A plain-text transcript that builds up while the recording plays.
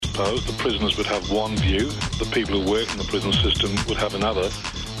suppose. The prisoners would have one view, the people who work in the prison system would have another,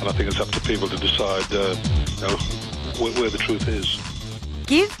 and I think it's up to people to decide where the truth is.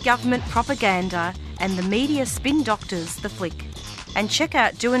 Give government propaganda and the media spin doctors the flick. And check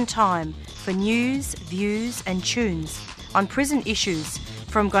out Doin' Time for news, views and tunes on prison issues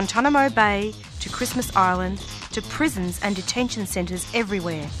from Guantanamo Bay to Christmas Island to prisons and detention centres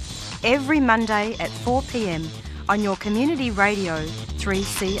everywhere. Every Monday at 4 p.m. on your community radio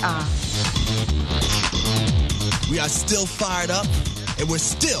 3CR. We are still fired up and we're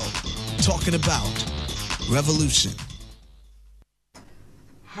still talking about revolution.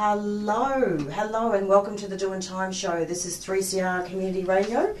 Hello and welcome to the Doin' Time Show. This is 3CR Community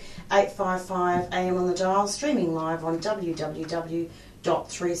Radio, 855 AM on the dial, streaming live on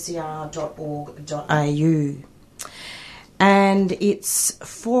www.3cr.org.au. And it's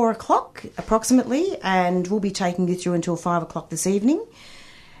 4 o'clock approximately, and we'll be taking you through until 5 o'clock this evening.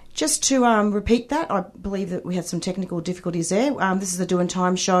 Just to repeat that, I believe that we had some technical difficulties there. This is the Doin'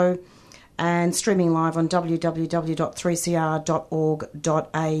 Time Show and streaming live on www.3cr.org.au.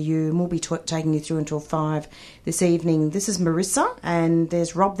 And we'll be taking you through until 5 this evening. This is Marissa, and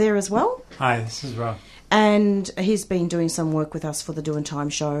there's Rob there as well. Hi, this is Rob. And he's been doing some work with us for the Doin' Time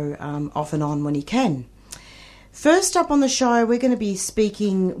Show off and on when he can. First up on the show, we're going to be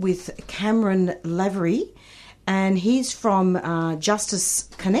speaking with Cameron Lavery, and he's from Justice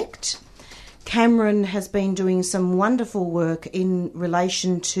Connect. Cameron has been doing some wonderful work in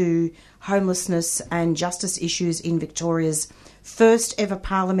relation to homelessness and justice issues in Victoria's first ever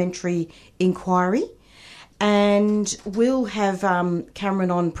parliamentary inquiry. And we'll have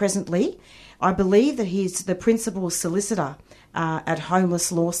Cameron on presently. I believe that he's the principal solicitor at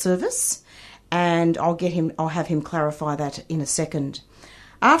Homeless Law Service, and I'll have him clarify that in a second.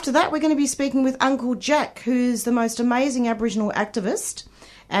 After that, we're going to be speaking with Uncle Jack, who's the most amazing Aboriginal activist.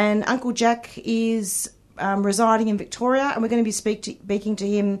 And Uncle Jack is residing in Victoria, and we're going to be speaking to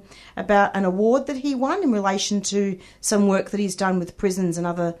him about an award that he won in relation to some work that he's done with prisons and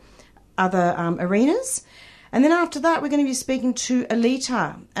other arenas. And then after that, we're going to be speaking to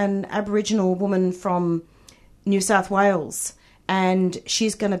Alita, an Aboriginal woman from New South Wales, and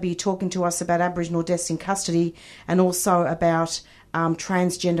she's going to be talking to us about Aboriginal deaths in custody and also about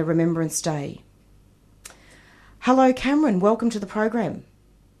Transgender Remembrance Day. Hello, Cameron. Welcome to the program.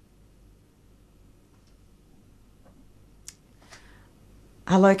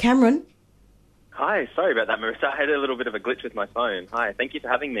 Hello, Cameron. Hi, sorry about that, Marissa. I had a little bit of a glitch with my phone. Hi, thank you for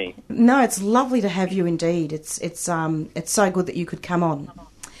having me. No, it's lovely to have you indeed. It's so good that you could come on.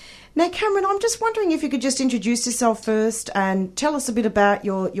 Now, Cameron, I'm just wondering if you could just introduce yourself first and tell us a bit about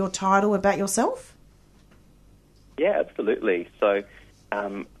your title, about yourself. Yeah, absolutely. So,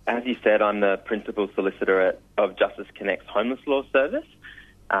 as you said, I'm the principal solicitor of Justice Connect's Homeless Law Service.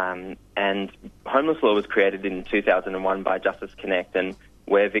 And Homeless Law was created in 2001 by Justice Connect, and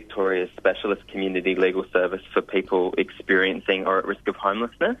we're Victoria's specialist community legal service for people experiencing or at risk of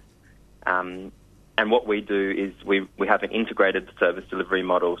homelessness. And what we do is we have an integrated service delivery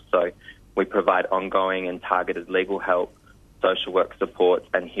model. So we provide ongoing and targeted legal help, social work support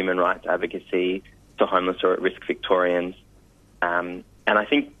and human rights advocacy to homeless or at-risk Victorians. And I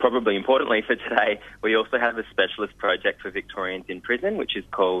think probably importantly for today, we also have a specialist project for Victorians in prison, which is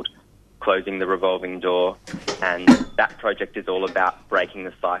called Closing the Revolving Door. And that project is all about breaking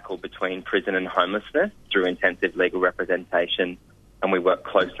the cycle between prison and homelessness through intensive legal representation. And we work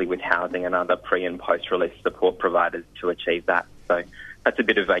closely with housing and other pre- and post-release support providers to achieve that. So that's a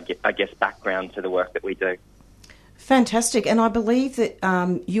bit of, I guess, background to the work that we do. Fantastic. And I believe that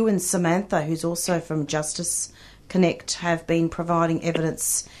you and Samantha, who's also from Justice Connect, have been providing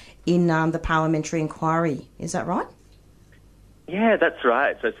evidence in the parliamentary inquiry. Is that right? Yeah, that's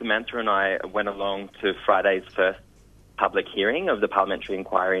right. So Samantha and I went along to Friday's first public hearing of the parliamentary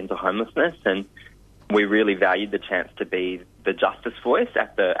inquiry into homelessness, and we really valued the chance to be the justice voice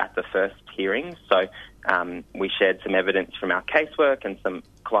at the first hearing. So we shared some evidence from our casework and some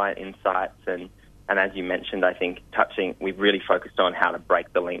client insights, and as you mentioned, I think we really focused on how to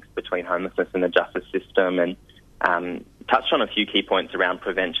break the links between homelessness and the justice system, and touched on a few key points around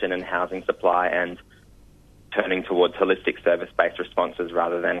prevention and housing supply and turning towards holistic service-based responses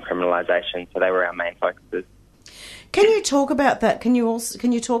rather than criminalisation. So they were our main focuses. Can you talk about that? Can you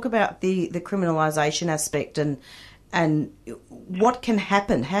talk about the criminalisation aspect and what can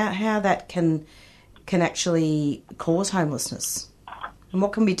happen? How that can actually cause homelessness, and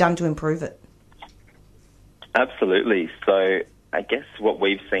what can be done to improve it? Absolutely. So I guess what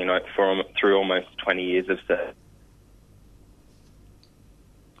we've seen through almost 20 years of service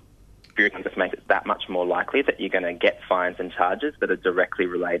experience just makes it that much more likely that you're going to get fines and charges that are directly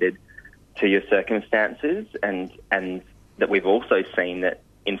related to your circumstances, and that we've also seen that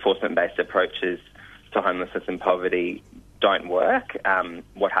enforcement-based approaches to homelessness and poverty don't work.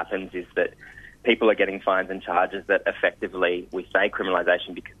 What happens is that people are getting fines and charges that effectively, we say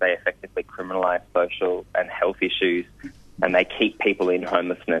criminalisation because they effectively criminalise social and health issues, and they keep people in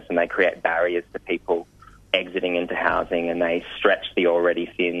homelessness, and they create barriers to people exiting into housing, and they stretch the already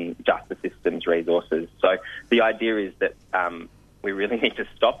thin justice system's resources. So the idea is that we really need to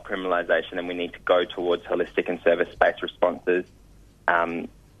stop criminalisation, and we need to go towards holistic and service-based responses.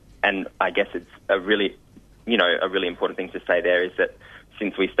 And I guess it's a really important thing to say there is that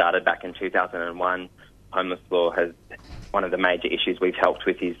since we started back in 2001, homeless law has, one of the major issues we've helped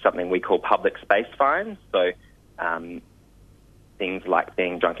with is something we call public space fines. So things like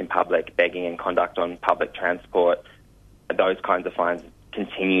being drunk in public, begging and conduct on public transport, those kinds of fines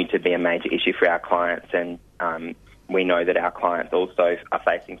continue to be a major issue for our clients, and we know that our clients also are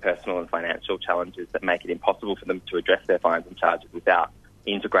facing personal and financial challenges that make it impossible for them to address their fines and charges without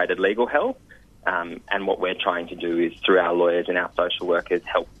integrated legal help. And what we're trying to do is, through our lawyers and our social workers,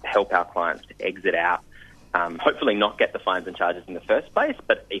 help our clients to exit out, hopefully not get the fines and charges in the first place,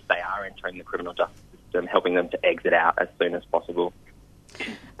 but if they are entering the criminal justice system, helping them to exit out as soon as possible.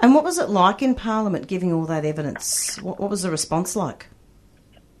 And what was it like in Parliament, giving all that evidence? What was the response like?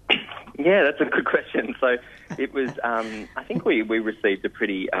 Yeah, that's a good question. So it was, I think we received a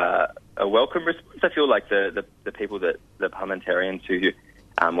pretty a welcome response. I feel like the people that, the parliamentarians who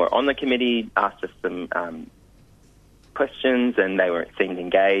were on the committee asked us some questions, and they seemed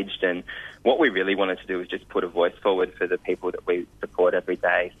engaged. And what we really wanted to do was just put a voice forward for the people that we support every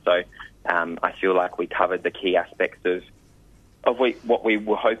day. So I feel like we covered the key aspects of what we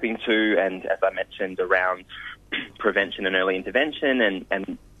were hoping to, and as I mentioned, around prevention and early intervention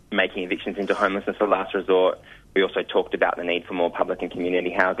and making evictions into homelessness a last resort. We also talked about the need for more public and community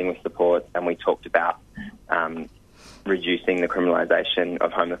housing with support, and we talked about reducing the criminalisation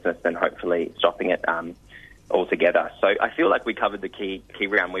of homelessness and hopefully stopping it altogether. So I feel like we covered the key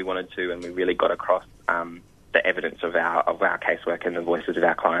ground we wanted to, and we really got across the evidence of our casework and the voices of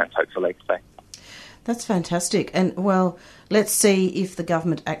our clients, hopefully. So that's fantastic. And, well, let's see if the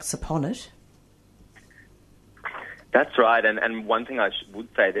government acts upon it. That's right, and one thing I would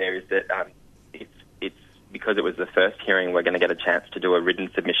say there is that it's because it was the first hearing, we're going to get a chance to do a written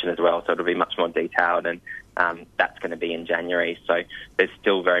submission as well, so it'll be much more detailed, and that's going to be in January. So there's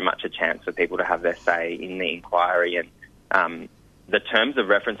still very much a chance for people to have their say in the inquiry, and the terms of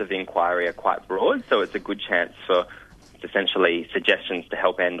reference of the inquiry are quite broad, so it's a good chance for essentially suggestions to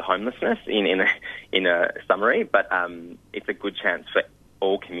help end homelessness in a summary, but it's a good chance for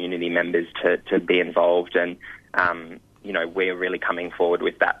all community members to be involved, and we're really coming forward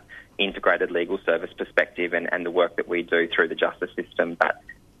with that integrated legal service perspective and the work that we do through the justice system. But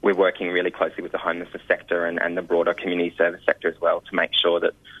we're working really closely with the homelessness sector and the broader community service sector as well to make sure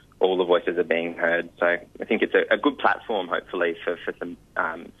that all the voices are being heard. So I think it's a good platform, hopefully, for some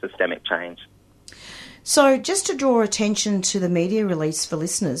systemic change. So just to draw attention to the media release for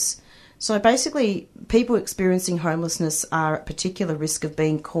listeners, so basically people experiencing homelessness are at particular risk of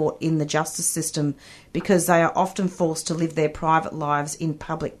being caught in the justice system because they are often forced to live their private lives in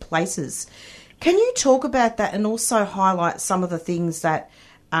public places. Can you talk about that and also highlight some of the things that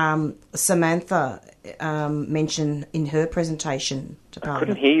Samantha mentioned in her presentation to Parliament?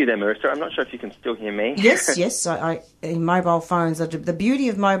 I couldn't hear you there, Marissa. I'm not sure if you can still hear me. Yes. In mobile phones, the beauty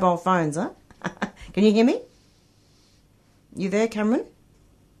of mobile phones, huh? Can you hear me? You there, Cameron?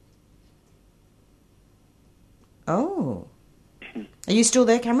 Oh. Are you still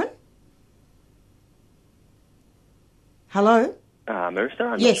there, Cameron? Hello? Marissa,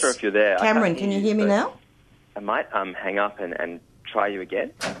 I'm yes. not sure if you're there. Cameron, can you hear me now? I might hang up and try you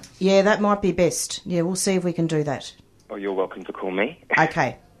again. Yeah, that might be best. Yeah, we'll see if we can do that. Or you're welcome to call me.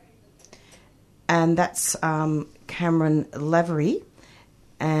 Okay. And that's Cameron Lavery.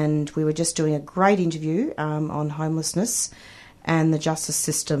 And we were just doing a great interview on homelessness and the justice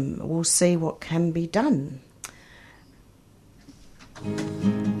system. We'll see what can be done.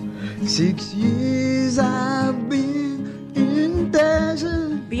 6 years I've been in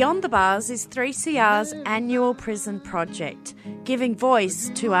desert. Beyond the Bars is 3CR's annual prison project, giving voice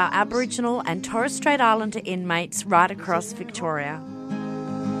to our Aboriginal and Torres Strait Islander inmates right across Victoria.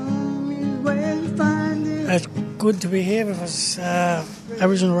 It's good to be here because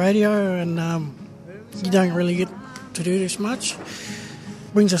Aboriginal radio, and you don't really get to do this much.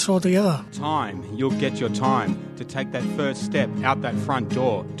 brings us all together. Time, you'll get your time to take that first step out that front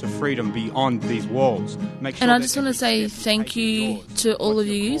door to freedom beyond these walls. Make sure and I just want to say thank you to all of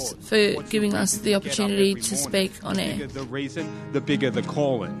you for giving us the opportunity to speak on air. The bigger the reason, the bigger the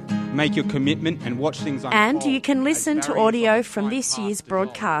calling. Make your commitment and watch things unfold. And you can listen to audio from this year's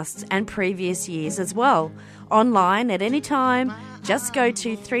broadcasts and previous years as well. Online at any time, just go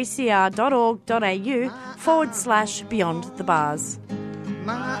to 3cr.org.au/Beyond the Bars.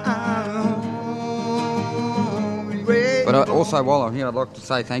 But also, while I'm here, I'd like to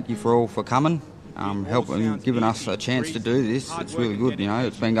say thank you for coming, helping, giving us a chance to do this. It's really good, you know.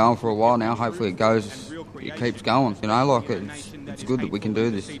 It's been going for a while now. Hopefully it keeps going. You know, like it's good that we can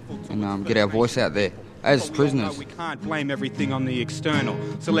do this and get our voice out there as prisoners. We can't blame everything on the external,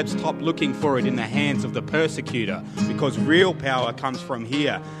 so let's stop looking for it in the hands of the persecutor, because real power comes from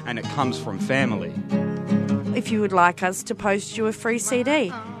here and it comes from family. If you would like us to post you a free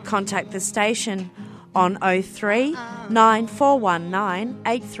CD, contact the station on 03 9419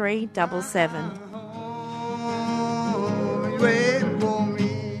 8377.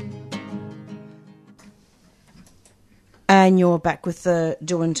 And you're back with the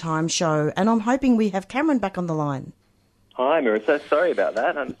Doing Time show, and I'm hoping we have Cameron back on the line. Hi, Marissa. Sorry about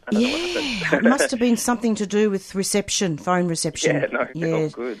that. I don't know what happened. It must have been something to do with reception, phone reception. Yeah,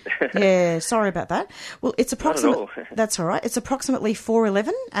 good. Yeah, sorry about that. Well, it's Not at all. That's all right. It's approximately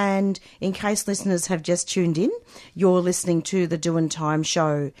 4:11, and in case listeners have just tuned in, you're listening to the Doing Time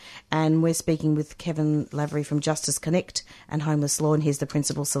show, and we're speaking with Kevin Lavery from Justice Connect and Homeless Law, and he's the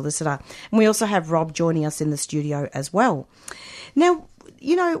principal solicitor. And we also have Rob joining us in the studio as well. Now,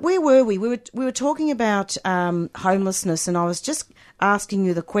 you know, where were we? We were talking about homelessness, and I was just asking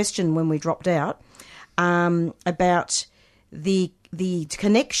you the question when we dropped out about the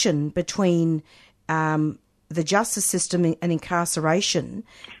connection between the justice system and incarceration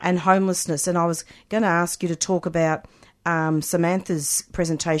and homelessness. And I was going to ask you to talk about Samantha's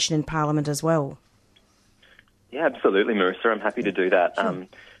presentation in Parliament as well. Yeah, absolutely, Marissa. I'm happy to do that. Sure.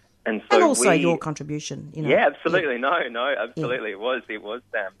 And also your contribution. You know. Yeah, absolutely. Yeah. No, absolutely. Yeah. It was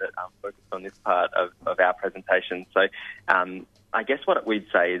Sam that focused on this part of our presentation. So I guess what we'd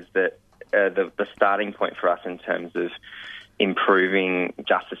say is that the starting point for us in terms of improving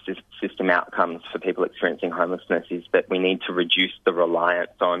justice system outcomes for people experiencing homelessness is that we need to reduce the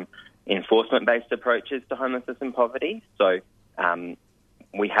reliance on enforcement-based approaches to homelessness and poverty. So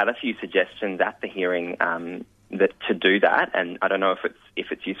we had a few suggestions at the hearing that to do that, and I don't know if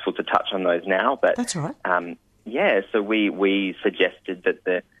it's useful to touch on those now, but that's right. So we suggested that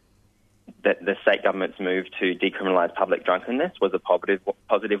the state government's move to decriminalise public drunkenness was a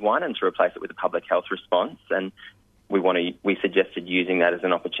positive one, and to replace it with a public health response. And we suggested using that as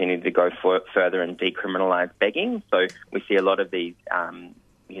an opportunity to go further and decriminalise begging. So we see a lot of these,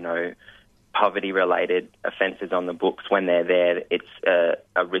 poverty-related offences on the books. When they're there, it's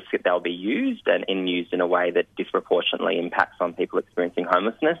a risk that they'll be used and used in a way that disproportionately impacts on people experiencing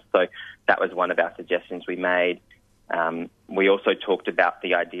homelessness. So that was one of our suggestions we made. We also talked about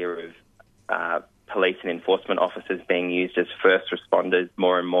the idea of police and enforcement officers being used as first responders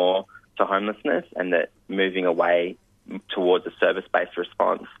more and more to homelessness, and that moving away towards a service-based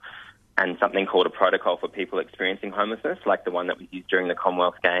response and something called a protocol for people experiencing homelessness, like the one that was used during the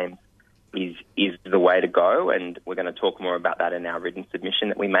Commonwealth Games, is the way to go, and we're going to talk more about that in our written submission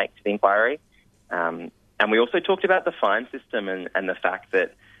that we make to the inquiry. And we also talked about the fine system and the fact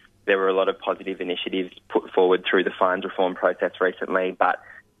that there were a lot of positive initiatives put forward through the fines reform process recently, but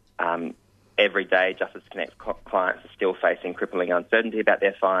every day Justice Connect clients are still facing crippling uncertainty about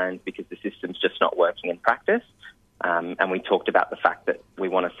their fines because the system's just not working in practice. And we talked about the fact that we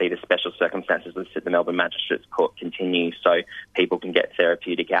want to see the special circumstances listed at the Melbourne Magistrates Court continue so people can get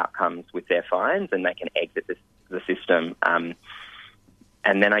therapeutic outcomes with their fines and they can exit the system. And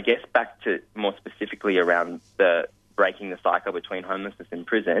then I guess back to more specifically around the breaking the cycle between homelessness and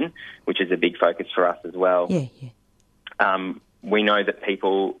prison, which is a big focus for us as well. Yeah. We know that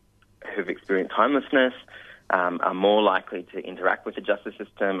people who've experienced homelessness are more likely to interact with the justice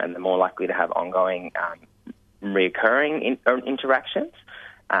system, and they're more likely to have ongoing reoccurring interactions.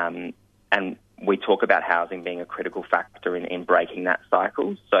 And we talk about housing being a critical factor in breaking that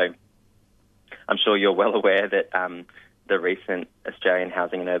cycle. So I'm sure you're well aware that the recent Australian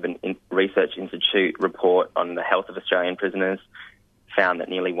Housing and Urban Research Institute report on the health of Australian prisoners found that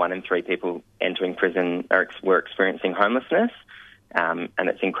nearly 1 in 3 people entering prison were experiencing homelessness. And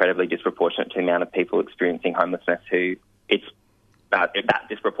it's incredibly disproportionate to the amount of people experiencing homelessness who that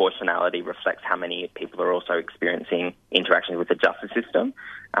disproportionality reflects how many people are also experiencing interactions with the justice system,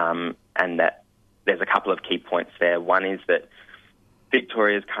 and that there's a couple of key points there. One is that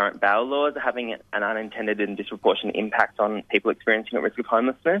Victoria's current bail laws are having an unintended and disproportionate impact on people experiencing a risk of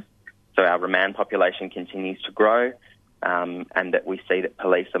homelessness. So our remand population continues to grow, and that we see that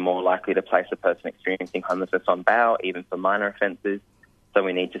police are more likely to place a person experiencing homelessness on bail, even for minor offences. So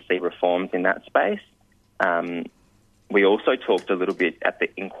we need to see reforms in that space. We also talked a little bit at the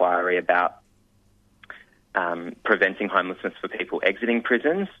inquiry about preventing homelessness for people exiting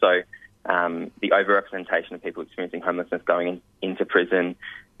prisons. So the overrepresentation of people experiencing homelessness going into prison,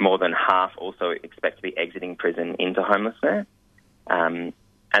 more than half also expect to be exiting prison into homelessness.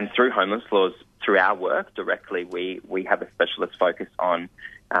 And through homeless laws, through our work directly, we have a specialist focus on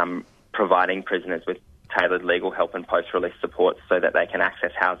providing prisoners with tailored legal help and post-release support so that they can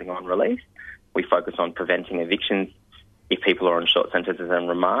access housing on release. We focus on preventing evictions if people are on short sentences and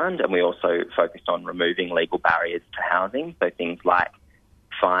remand, and we also focus on removing legal barriers to housing, so things like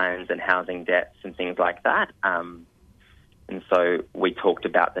fines and housing debts and things like that. And so we talked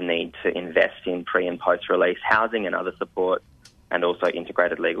about the need to invest in pre- and post-release housing and other support, and also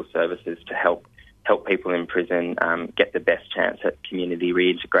integrated legal services to help people in prison get the best chance at community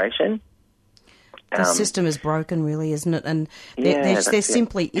reintegration. The system is broken, really, isn't it? And there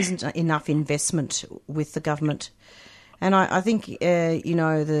simply isn't enough investment with the government. And I think,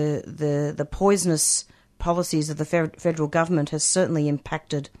 the poisonous policies of the federal government has certainly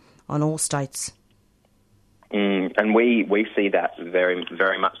impacted on all states. And we see that very,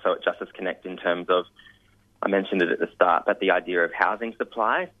 very much so at Justice Connect in terms of, I mentioned it at the start, but the idea of housing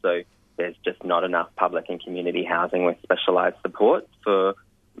supply. So there's just not enough public and community housing with specialised support for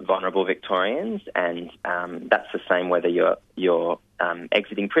vulnerable Victorians, and that's the same whether you're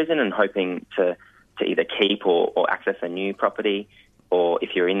exiting prison and hoping to either keep or access a new property, or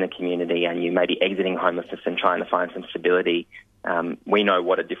if you're in the community and you may be exiting homelessness and trying to find some stability. We know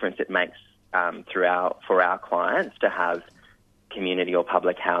what a difference it makes for our clients to have community or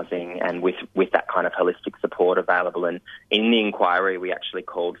public housing, and with that kind of holistic support available. And in the inquiry, we actually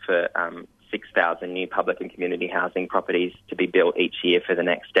called for 6,000 new public and community housing properties to be built each year for the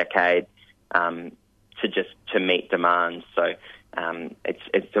next decade to meet demand. So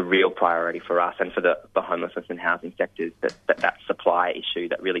it's a real priority for us and for the homelessness and housing sectors that supply issue,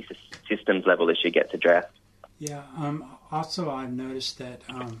 that really systems level issue gets addressed. Yeah. Also, I've noticed that.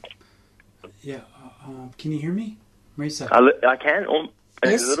 Can you hear me, Marisa? I can.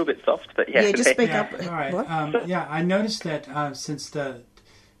 Yes. It's a little bit soft, but yeah. Yeah, just speak up. All right. I noticed that since the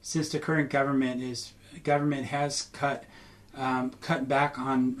current government has cut back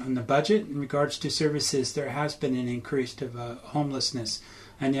on the budget in regards to services, there has been an increase of homelessness,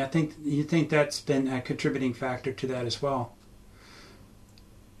 and I think you think that's been a contributing factor to that as well.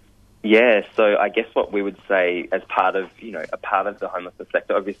 Yeah, so I guess what we would say as part of the homelessness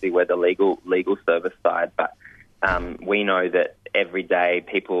sector, obviously we're the legal service side, but we know that every day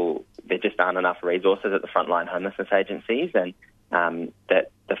there just aren't enough resources at the frontline homelessness agencies, and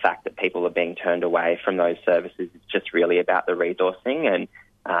that the fact that people are being turned away from those services is just really about the resourcing,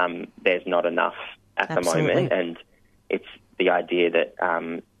 and there's not enough at Absolutely. the moment. And it's the idea that,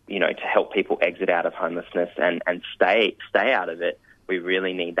 to help people exit out of homelessness and stay out of it, we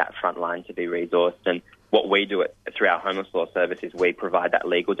really need that front line to be resourced. And what we do through our homeless law service is we provide that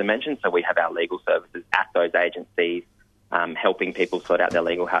legal dimension. So we have our legal services at those agencies, helping people sort out their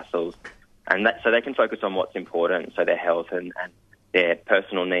legal hassles, and so they can focus on what's important, so their health and their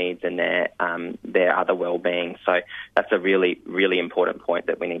personal needs and their other well-being. So that's a really, really important point,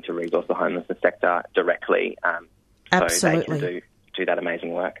 that we need to resource the homelessness sector directly, Absolutely. so they can do that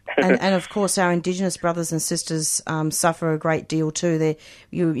amazing work. and of course, our Indigenous brothers and sisters suffer a great deal too.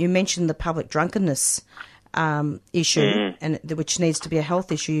 You mentioned the public drunkenness issue, and which needs to be a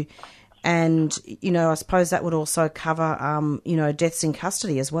health issue. And, I suppose that would also cover, deaths in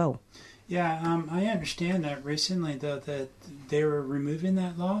custody as well. Yeah, I understand that recently, though, that they were removing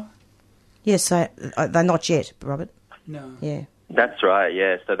that law. Yes, they're not yet, Robert. No. Yeah. That's right,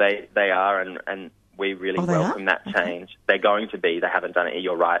 yeah. So they are, and we really welcome that change. Okay. They're going to be. They haven't done it.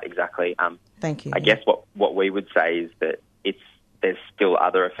 You're right, exactly. Thank you. I guess what we would say is that there's still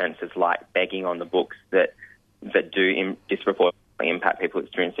other offences like begging on the books that do disproportionately impact people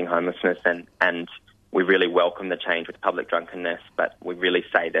experiencing homelessness, and we really welcome the change with public drunkenness, but we really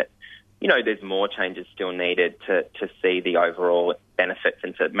say that there's more changes still needed to see the overall benefits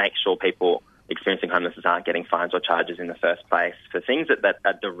and to make sure people experiencing homelessness aren't getting fines or charges in the first place for things that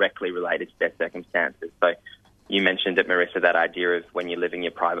are directly related to their circumstances. So you mentioned it, Marisa, that idea of when you're living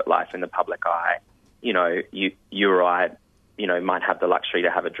your private life in the public eye, you or I, might have the luxury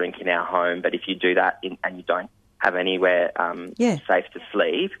to have a drink in our home, but if you do that and you don't have anywhere safe to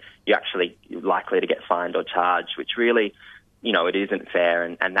sleep, you're actually likely to get fined or charged, which really it isn't fair,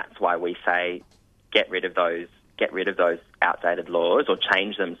 and that's why we say get rid of those outdated laws or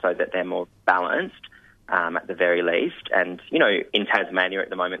change them so that they're more balanced at the very least. And, in Tasmania at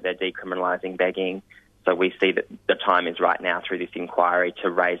the moment, they're decriminalising begging. So we see that the time is right now through this inquiry to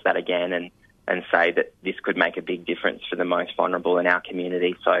raise that again and say that this could make a big difference for the most vulnerable in our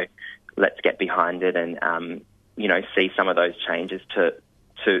community. So let's get behind it and, see some of those changes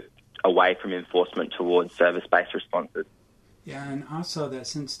to away from enforcement towards service-based responses. Yeah, and also that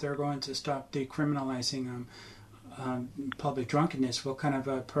since they're going to stop decriminalising public drunkenness, what kind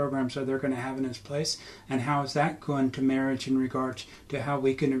of programs are they going to have in its place, and how is that going to marriage in regards to how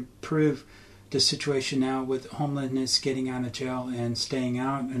we can improve the situation now with homelessness, getting out of jail and staying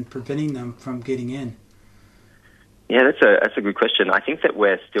out and preventing them from getting in? Yeah, that's a good question. I think that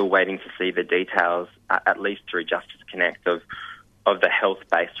we're still waiting to see the details, at least through Justice Connect, of the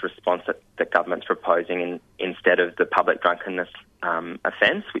health-based response that government's proposing instead of the public drunkenness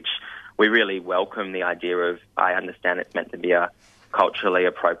offence, which we really welcome the idea of. I understand it's meant to be a culturally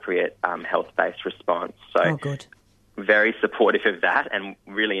appropriate health-based response. So good. Very supportive of that and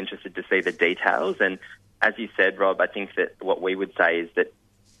really interested to see the details. And as you said, Rob, I think that what we would say is that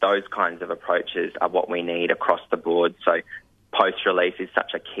those kinds of approaches are what we need across the board. So post-release is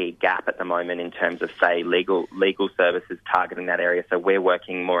such a key gap at the moment in terms of, say, legal services targeting that area. So we're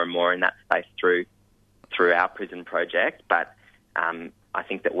working more and more in that space through our prison project. But I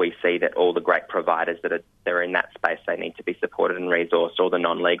think that we see that all the great providers that are in that space, they need to be supported and resourced. All the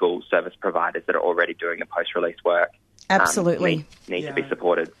non-legal service providers that are already doing the post-release work absolutely need to be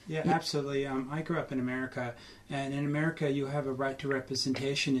supported. Yeah, absolutely. I grew up in America, and in America you have a right to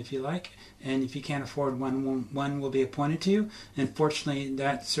representation if you like, and if you can't afford one will be appointed to you. Unfortunately,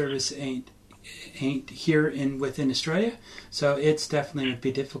 that service ain't here within Australia, so it's definitely would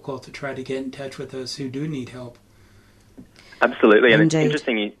be difficult to try to get in touch with those who do need help. Absolutely, and Indeed. It's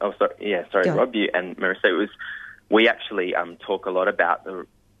interesting. Rob, you and Marissa, we actually talk a lot about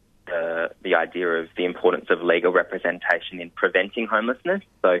the idea of the importance of legal representation in preventing homelessness.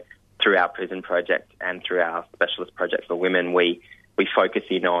 So through our prison project and through our specialist project for women, we focus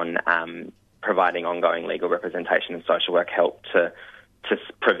in on providing ongoing legal representation and social work help to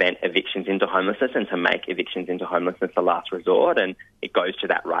prevent evictions into homelessness and to make evictions into homelessness a last resort. And it goes to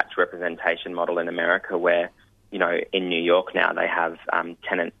that right to representation model in America where, in New York now they have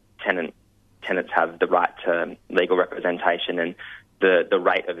tenants have the right to legal representation, and the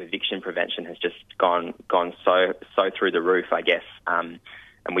rate of eviction prevention has just gone so through the roof, I guess. And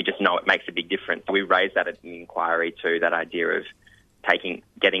we just know it makes a big difference. We raised that at the inquiry too, that idea of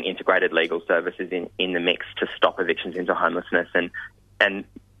getting integrated legal services in the mix to stop evictions into homelessness. And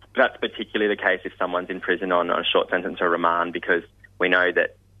that's particularly the case if someone's in prison on a short sentence or remand, because we know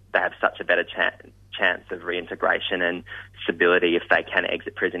that they have such a better chance of reintegration and stability if they can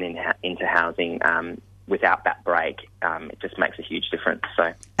exit prison into housing without that break. It just makes a huge difference.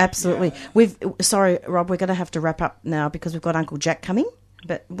 So absolutely. Yeah. Sorry, Rob, we're going to have to wrap up now because we've got Uncle Jack coming.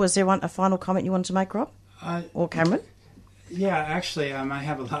 But was there a final comment you wanted to make, Rob? Or Cameron? Yeah, actually, I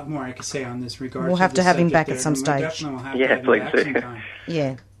have a lot more I could say on this regard. We'll have to have him back at some stage. Definitely will have to have him back sometime.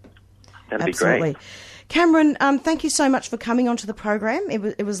 Yeah, that'd absolutely. Be great. Cameron, thank you so much for coming onto the program.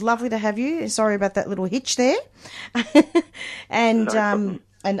 It was lovely to have you. Sorry about that little hitch there. And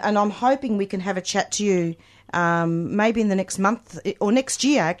I'm hoping we can have a chat to you maybe in the next month or next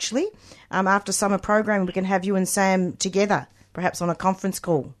year, actually. After summer program, we can have you and Sam together, perhaps on a conference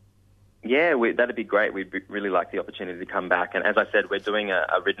call. Yeah, that'd be great. We'd really like the opportunity to come back. And as I said, we're doing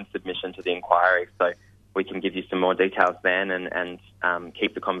a written submission to the inquiry, so we can give you some more details then and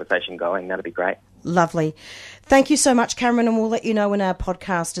keep the conversation going. That'd be great. Lovely. Thank you so much, Cameron, and we'll let you know when our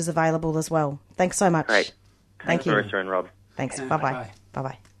podcast is available as well. Thanks so much. Great. Thank you. Marissa and Rob. Thanks. Bye-bye.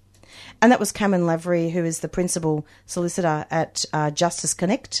 Bye-bye. And that was Cameron Lavery, who is the Principal Solicitor at Justice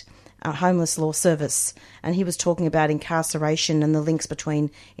Connect, Homeless Law Service, and he was talking about incarceration and the links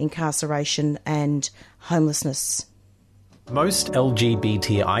between incarceration and homelessness. Most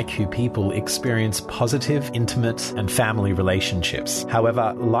LGBTIQ people experience positive, intimate, and family relationships.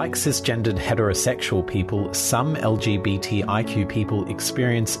 However, like cisgendered heterosexual people, some LGBTIQ people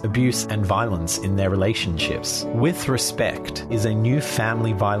experience abuse and violence in their relationships. With Respect is a new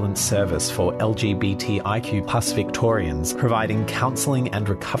family violence service for LGBTIQ plus Victorians, providing counselling and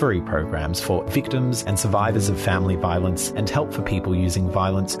recovery programs for victims and survivors of family violence and help for people using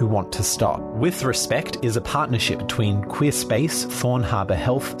violence who want to stop. With Respect is a partnership between Queer Space, Thorn Harbour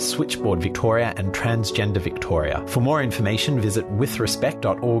Health, Switchboard Victoria and Transgender Victoria. For more information, visit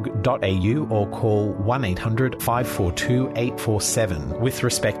withrespect.org.au or call 1800 542 847. With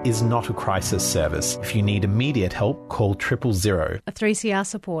Respect is not a crisis service. If you need immediate help, call 000. A 3CR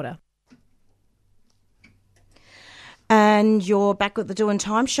supporter. And you're back at the Doing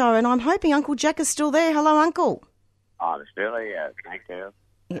Time show, and I'm hoping Uncle Jack is still there. Hello, Uncle. I'm still here. Thank you.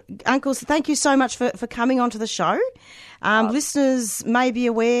 Uncle, thank you so much for coming onto the show. Listeners may be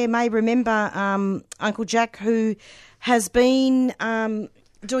aware, may remember Uncle Jack, who has been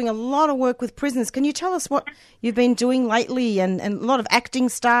doing a lot of work with prisoners. Can you tell us what you've been doing lately, and a lot of acting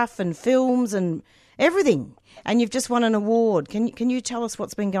stuff and films and everything? And you've just won an award. Can you tell us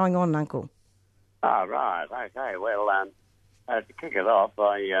what's been going on, Uncle? Oh, right. Okay. Well, to kick it off,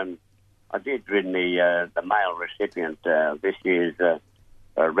 I did win the male recipient this year's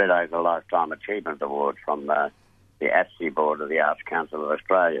Red Oak Lifetime Achievement Award from the ATSI Board of the Arts Council of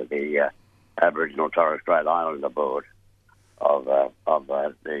Australia, the Aboriginal Torres Strait Islander Board of the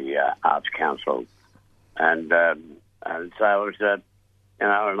Arts Council, and so it was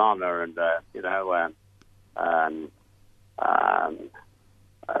an honour and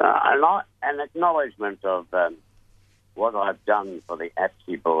an acknowledgement of what I've done for the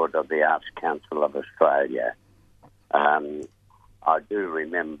ATSI Board of the Arts Council of Australia. I do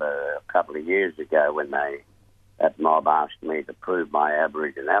remember a couple of years ago when that mob asked me to prove my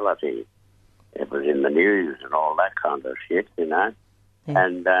Aboriginality. It was in the news and all that kind of shit, you know. Yeah.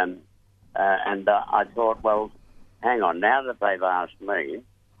 And I thought, well, hang on, now that they've asked me,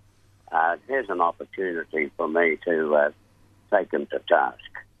 here's an opportunity for me to take them to task,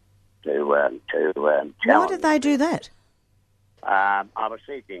 to challenge. Why did they do that? I was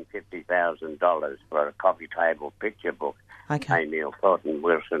seeking $50,000 for a coffee table picture book. Okay. Neil Thornton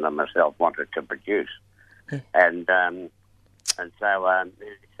Wilson and myself wanted to produce, yeah. and so I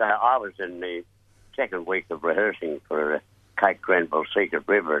was in the second week of rehearsing for Kate Grenville's Secret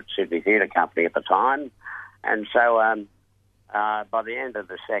River at Sydney Theatre Company at the time, and so by the end of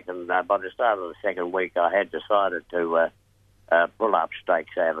the by the start of the second week, I had decided to pull up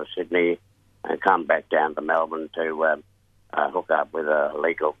stakes out of Sydney and come back down to Melbourne to hook up with a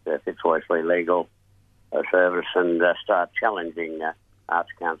legal Fitzroy Free Legal service and start challenging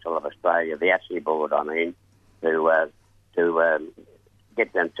Arts Council of Australia, the ATSI Board, I mean, to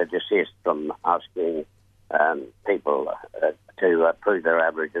get them to desist from asking people to prove their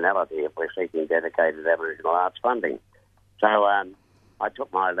Aboriginality if we're seeking dedicated Aboriginal arts funding. So I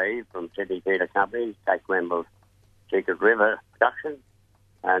took my leave from Sydney Theatre Company, Kate Grenville's Secret River production,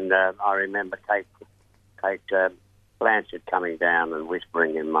 and I remember Kate Blanchard coming down and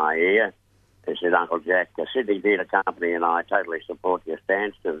whispering in my ear. He said, Uncle Jack, the Sydney Theatre Company and I totally support your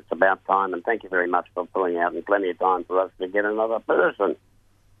stance. It's about time, and thank you very much for pulling out in plenty of time for us to get another person.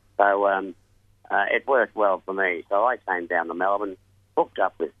 So it worked well for me. So I came down to Melbourne, hooked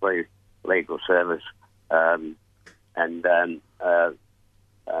up with Free Legal Service, and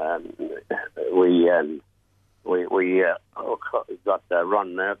we got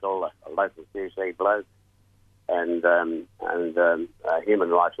Ron Merkel, a local QC bloke, and a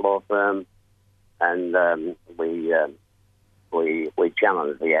human rights law firm, and we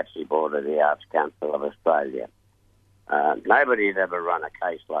challenged the ATSI Board of the Arts Council of Australia. Nobody had ever run a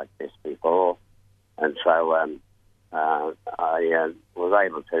case like this before, and so I was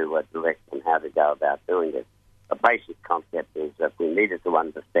able to direct them how to go about doing it. The basic concept is that we needed to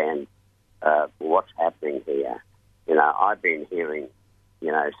understand what's happening here. You know, I've been hearing,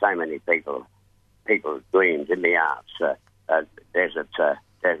 so many people's dreams in the arts, desert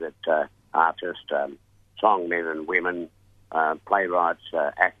artists, songmen and women, playwrights,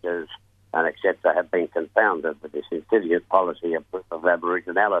 actors, and etc. have been confounded with this insidious policy of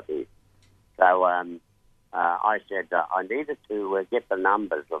Aboriginality. So I said I needed to get the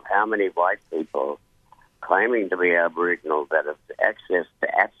numbers of how many white people claiming to be Aboriginal that have access to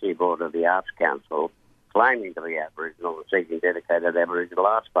ATSI Board of the Arts Council, claiming to be Aboriginal and seeking dedicated Aboriginal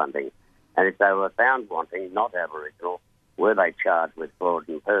arts funding. And if they were found wanting, not Aboriginal, were they charged with fraud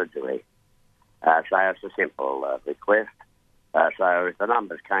and perjury? So it's a simple request. So the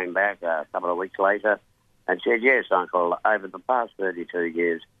numbers came back a couple of weeks later and said, yes, Uncle, over the past 32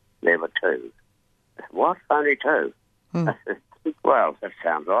 years, there were 2. What? Only 2? Well, that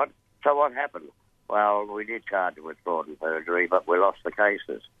sounds odd. So what happened? Well, we did charge them with fraud and perjury, but we lost the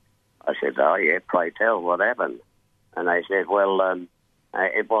cases. I said, oh, yeah, pray tell, what happened? And they said, well,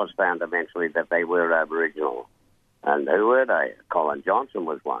 it was found eventually that they were Aboriginal. And who were they? Colin Johnson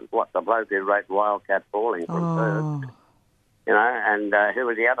was one. What, the bloke who wrote Wildcat Falling from Perth? And who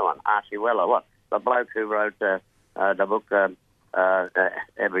was the other one? Archie Weller. What? The bloke who wrote the book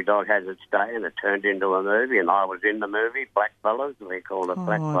Every Dog Has Its Day, and it turned into a movie, and I was in the movie, Blackfellas. We called it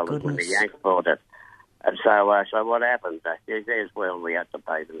Blackfellas when the Yanks bought it. And so what happened? We had to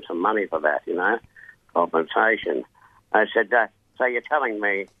pay them some money for that, compensation. I said, so you're telling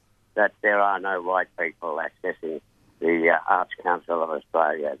me that there are no white people accessing the Arts Council of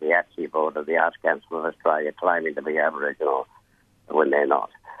Australia, the ATSI board of the Arts Council of Australia, claiming to be Aboriginal when they're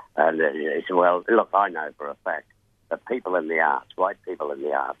not? And he said, well, look, I know for a fact that people in the arts, white people in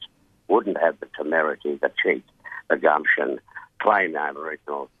the arts, wouldn't have the temerity, the cheek, the gumption, claim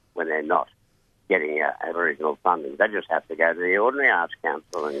Aboriginal when they're not getting Aboriginal funding. They just have to go to the ordinary Arts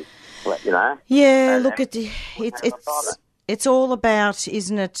Council and, Yeah, look, it's all about,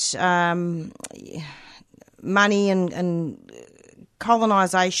 isn't it, money and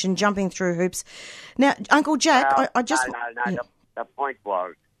colonisation, jumping through hoops. Now, Uncle Jack, I just... No, the point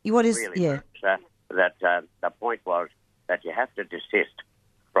was... What is... Really yeah. That the point was that you have to desist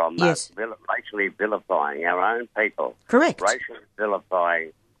from racially vilifying our own people. Correct. Racially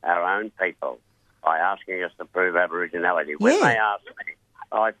vilifying our own people by asking us to prove Aboriginality. When they asked me,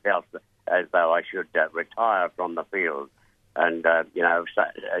 I felt as though I should retire from the field and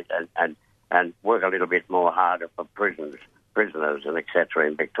and work a little bit more harder for prisoners and etc.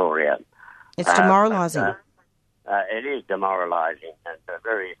 in Victoria. It's demoralising. It is demoralising, and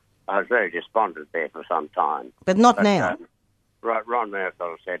I was very despondent there for some time. But not now. Ron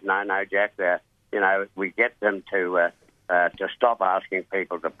Merkel said, no, Jack, we get them to stop asking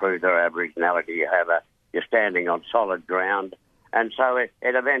people to prove their Aboriginality. You're standing on solid ground. And so it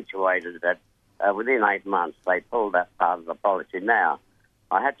eventuated that within 8 months they pulled that part of the policy. Now,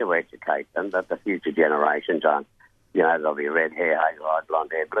 I had to educate them that the future generations aren't, they'll be red hair, hazel-eyed,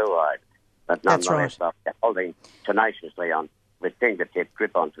 blonde hair, blue-eyed. But nonetheless, they're holding tenaciously on with fingertip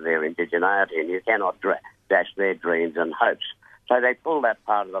grip onto their indigeneity, and you cannot dash their dreams and hopes. So they pull that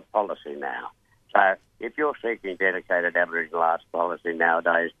part of the policy now. So if you're seeking dedicated Aboriginal arts policy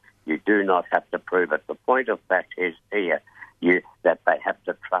nowadays, you do not have to prove it. The point of fact is here that they have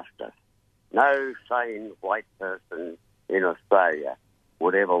to trust us. No sane white person in Australia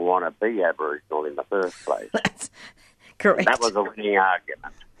would ever want to be Aboriginal in the first place. That's correct. That was a winning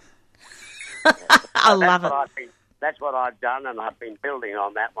argument. I love it. That's what I've done, and I've been building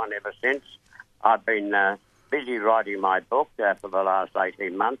on that one ever since. I've been busy writing my book for the last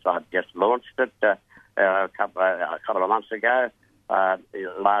 18 months. I've just launched it a couple of months ago,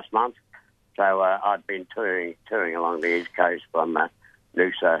 last month. So I've been touring along the East Coast from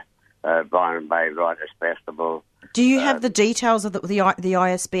Noosa, Byron Bay Writers Festival. Do you have the details of the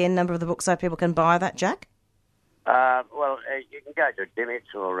ISBN number of the book so people can buy that, Jack? Well, you can go to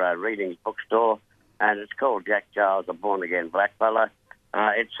Dimmit's or Reading's bookstore, and it's called Jack Giles, a Born-Again Blackfella.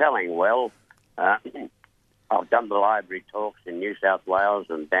 It's selling well. I've done the library talks in New South Wales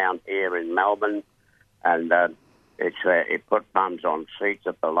and down here in Melbourne, and it put bums on seats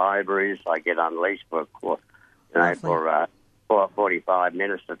at the libraries. I get unleashed for 45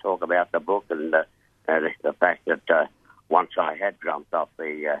 minutes to talk about the book and the fact that once I had jumped off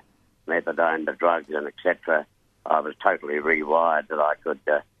the methadone, the drugs, and etc., I was totally rewired that I could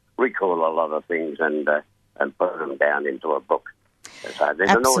recall a lot of things and put them down into a book. So there's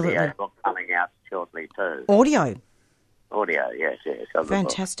Absolutely. an audio book coming out shortly too. Audio, yes.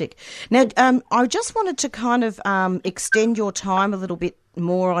 Fantastic. Now, I just wanted to kind of extend your time a little bit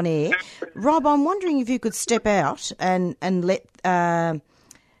more on air. Rob, I'm wondering if you could step out and let our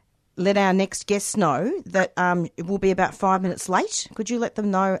next guests know that it will be about 5 minutes late. Could you let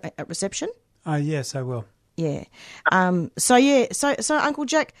them know at reception? Yes, I will. Yeah. So Uncle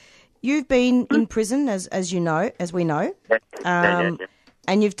Jack, you've been in prison, as we know,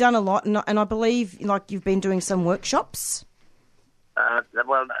 and you've done a lot, and I believe you've been doing some workshops.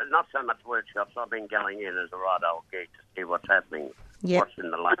 Well, not so much workshops. I've been going in as a right old geek to see what's happening, what's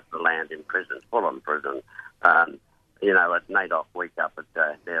in the lay of the land in prison, Fulham Prison. At NAIDOC week up at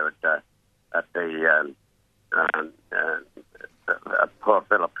the Port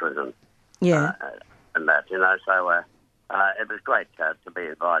Phillip Prison. Yeah. And that, so it was great to be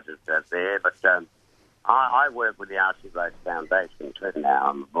invited there. But I work with the Archie Rhodes Foundation too now.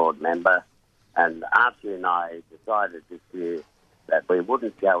 I'm a board member. And Archie and I decided this year that we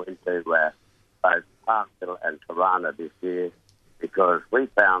wouldn't go into both Parkville and Tirana this year because we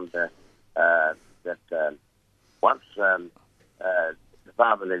found that once the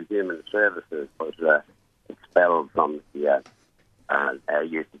Department of Human Services was expelled from the our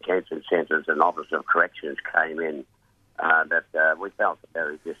youth detention centres and Office of Corrections came in, that we felt a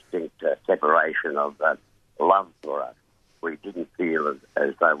very distinct separation of love for us. We didn't feel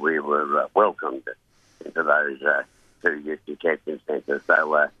as though we were welcomed into those two youth detention centres.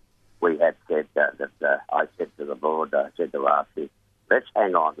 So we had said that I said to the board, I said to RC, let's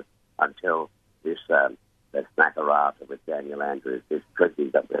hang on until this Makarrata with Daniel Andrews, this treaty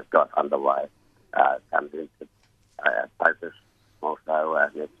that we've got underway, comes into focus also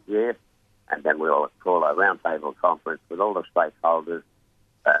next year. And then we'll call a roundtable conference with all the stakeholders,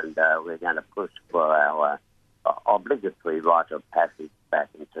 and we're going to push for our obligatory rite of passage back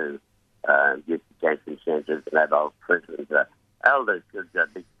into youth detention centres and adult prisons. Elders should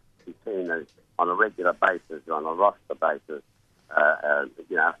be seen as, on a regular basis, on a roster basis,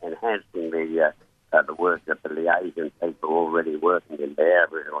 enhancing the work that the liaison people already working in there,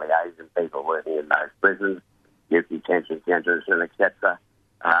 Aboriginal liaison people working in those prisons, youth detention centres, and etc.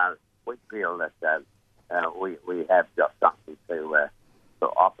 We feel that we have got something to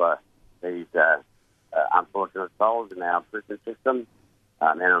offer these unfortunate souls in our prison system,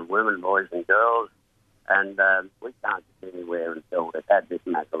 men and women, boys and girls, and we can't get anywhere until we've had this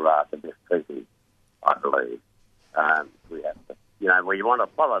Makarrata, this treaty, I believe. We have to, we want to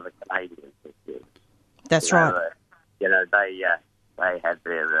follow the Canadians this year. That's right. They had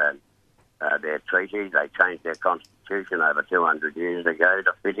their treaty. They changed their constitution over 200 years ago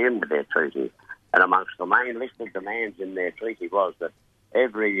to fit in with their treaty. And amongst the main list of demands in their treaty was that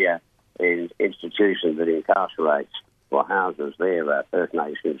every institution that incarcerates or houses their First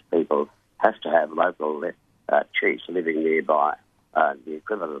Nations people has to have local chiefs living nearby, the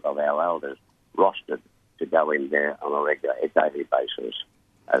equivalent of our elders, rostered to go in there on a regular daily basis.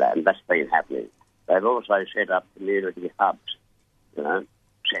 And that's been happening. They've also set up community hubs,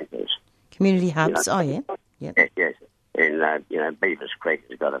 centres. Community hubs, Yep. Yes. In Beavers Creek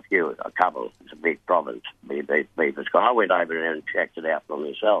has got a couple. It's a big province, Beavers Creek. I went over there and checked it out for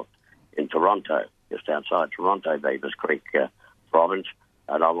myself in Toronto, just outside Toronto, Beavers Creek province,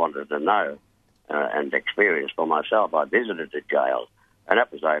 and I wanted to know and experience for myself. I visited the jail, and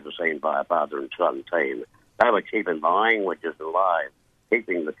that was overseen by a father and son team. They were keeping the languages alive,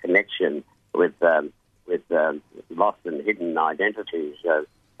 keeping the connection with lost and hidden identities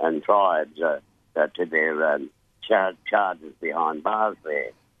and tribes to their charges behind bars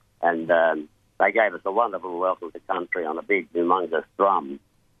there. And they gave us a wonderful welcome to country on a big, humongous drum.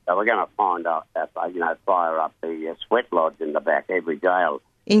 So we're going to find out, fire up the sweat lodge in the back. Every jail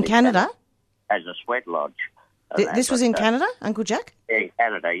in Canada has a sweat lodge. This was in Canada, Uncle Jack? In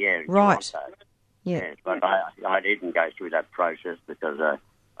Canada, yeah. Right. Toronto. Yeah. Yes, but I didn't go through that process because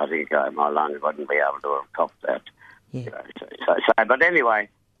I think my lungs wouldn't be able to have coughed that. Yeah. But anyway,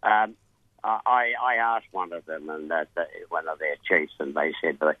 I asked one of them, and one of their chiefs, and they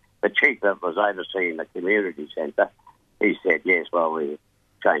said the chief that was overseeing the community centre, he said, yes, well, we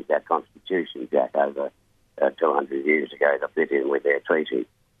changed our constitution, Jack, over 200 years ago to fit in with their treaty.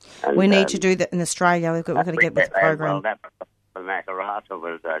 And, we need to do that in Australia. We've got to get with the program. Well, the Makarrata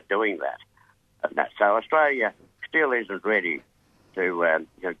was doing that. So Australia still isn't ready to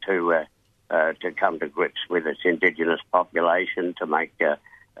come to grips with its Indigenous population, to make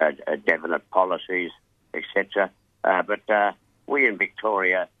definite policies, etc. But we in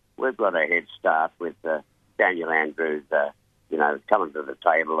Victoria, we've got a head start with Daniel Andrews, coming to the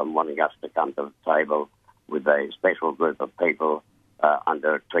table and wanting us to come to the table with a special group of people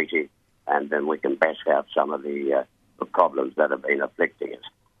under a treaty, and then we can bash out some of the problems that have been afflicting us.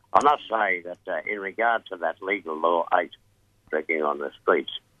 I must say that in regard to that legal law 8, drinking on the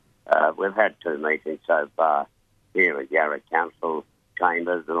streets, we've had 2 meetings so far here at Yarra Council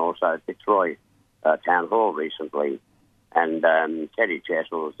Chambers and also Fitzroy Town Hall recently. And Teddy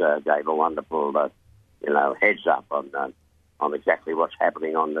Chessels gave a wonderful, heads up on exactly what's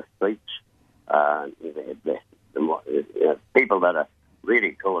happening on the streets. People that are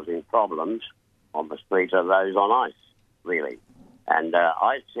really causing problems on the streets are those on ice, really. And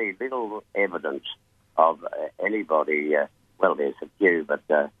I see little evidence of anybody. Well, there's a few, but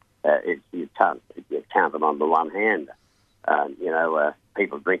you count them on the one hand.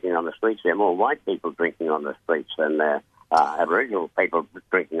 People drinking on the streets. There are more white people drinking on the streets than Aboriginal people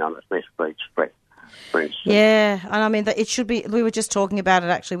drinking on the streets. For instance. Yeah, and I mean, it should be. We were just talking about it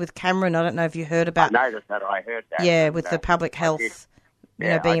actually with Cameron. I don't know if you heard about. I noticed that. I heard that. Yeah, with the public health,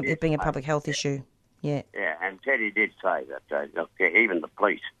 being a public health issue. Yeah. Yeah, and Teddy did say that even the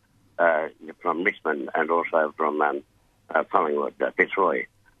police from Richmond and also from Collingwood, Fitzroy,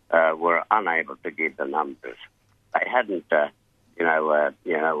 were unable to give the numbers. They hadn't,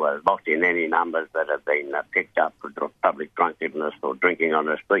 locked in any numbers that have been picked up for public drunkenness or drinking on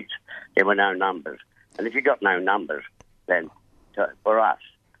the streets. There were no numbers. And if you've got no numbers, then for us,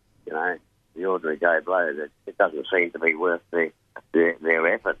 the ordinary Joe Blow, it doesn't seem to be worth their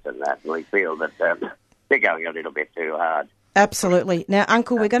efforts in that. And we feel that they're going a little bit too hard. Absolutely. Now,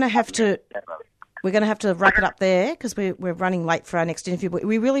 Uncle, we're going to have to wrap it up there because we're running late for our next interview. But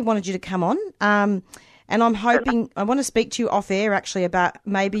we really wanted you to come on, and I'm hoping I want to speak to you off air actually about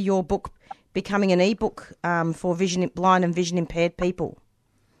maybe your book becoming an e-book for blind and vision impaired people.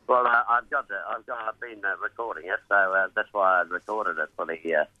 Well, I've been recording it, so that's why I recorded it for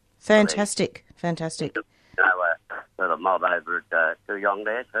the. Fantastic. Sort of mob over at Kooyong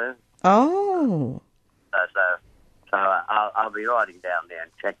there too. Oh. So I'll be writing down there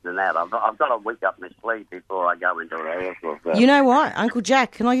and checking it out. I've got a week up my sleeve before I go into the airport. You know what, Uncle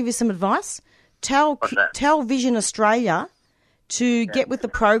Jack? Can I give you some advice? Tell Vision Australia to get with the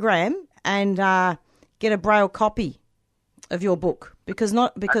program and get a Braille copy of your book because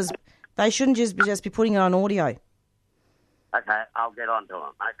they shouldn't just be putting it on audio. Okay, I'll get on to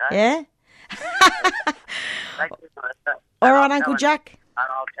them. Okay. Yeah. Thank you, All right, Uncle Jack. And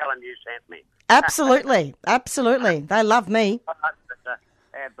I'll tell them you sent me. Absolutely. They love me. God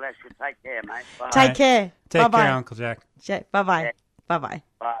bless you. Take care, mate. Bye. Take care. Take Bye-bye. care, Uncle Jack. Bye-bye. Yeah. Bye-bye.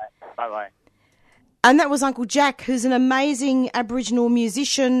 Bye. Bye-bye. And that was Uncle Jack, who's an amazing Aboriginal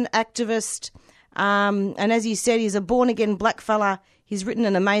musician, activist, and as he said, he's a born-again black fella. He's written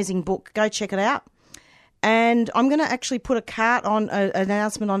an amazing book. Go check it out. And I'm going to actually put a cart on an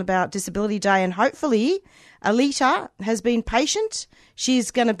announcement on about Disability Day, and hopefully Alita has been patient. She's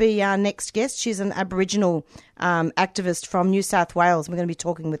going to be our next guest. She's an Aboriginal activist from New South Wales. We're going to be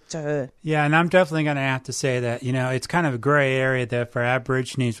talking to her. Yeah, and I'm definitely going to have to say that, it's kind of a grey area there for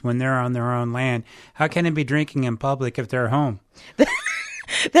Aborigines when they're on their own land. How can they be drinking in public if they're home?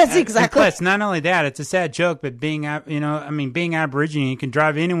 That's exactly. Plus, not only that, it's a sad joke, but being Aboriginal, you can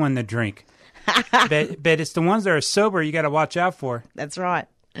drive anyone to drink. but it's the ones that are sober you got to watch out for. That's right.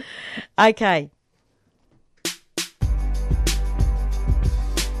 Okay.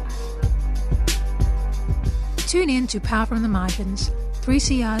 Tune in to Power from the Margins,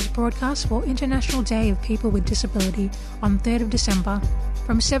 3CR's broadcast for International Day of People with Disability on 3rd of December.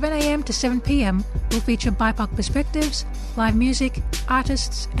 From 7 a.m. to 7 p.m, will feature BIPOC perspectives, live music,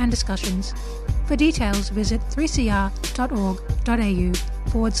 artists and discussions. For details, visit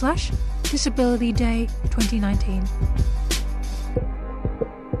 3cr.org.au/Disability Day 2019.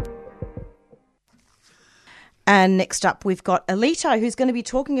 And next up, we've got Alita, who's going to be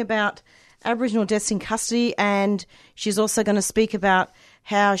talking about Aboriginal deaths in custody, and she's also going to speak about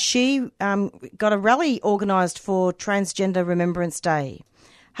how she got a rally organised for Transgender Remembrance Day.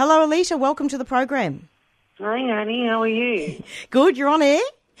 Hello, Alita. Welcome to the program. Hi, Annie. How are you? Good. You're on air.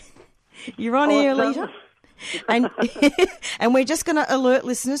 You're on air, Alita. And and we're just going to alert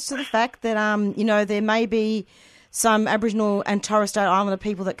listeners to the fact that there may be some Aboriginal and Torres Strait Islander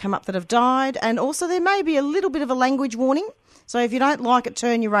people that come up that have died, and also there may be a little bit of a language warning. So if you don't like it,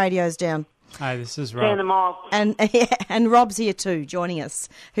 turn your radios down. Hi, this is Rob. Turn them off. And Rob's here too, joining us,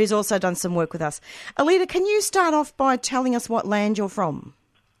 who's also done some work with us. Alita, can you start off by telling us what land you're from?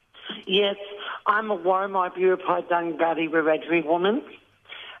 Yes, I'm a Warramai Burepai Dungbatty Wiradjuri woman,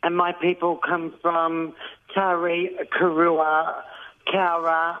 and my people come from Taree, Karua,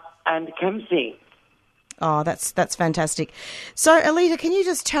 Cowra and Kempsey. Oh, that's fantastic. So, Alita, can you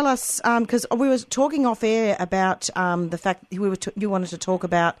just tell us, because we were talking off air about the fact you wanted to talk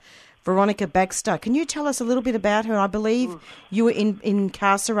about Veronica Baxter. Can you tell us a little bit about her? I believe you were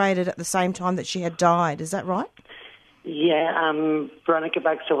incarcerated at the same time that she had died. Is that right? Yeah, Veronica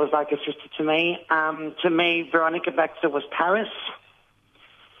Baxter was like a sister to me. To me, Veronica Baxter was Paris.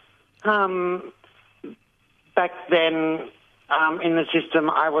 Back then, in the system,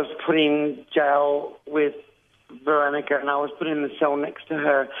 I was put in jail with Veronica, and I was put in the cell next to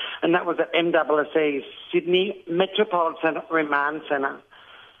her, and that was at MWC, Sydney Metropolitan Remand Centre,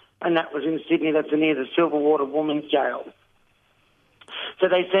 and that was in Sydney. That's near the Silverwater Women's Jail. So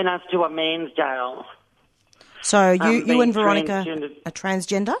they sent us to a men's jail. So you and Veronica are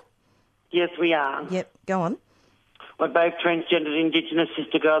transgender? Yes, we are. Yep, go on. We're both transgendered Indigenous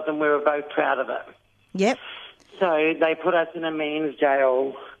sister girls, and we were both proud of it. Yep. So they put us in a men's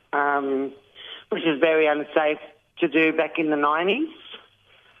jail, which is very unsafe to do back in the 90s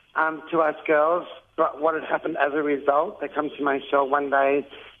to us girls. But what had happened as a result, they come to my cell one day,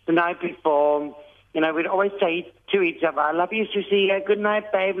 the night before, we'd always say to each other, I love you, Susie, good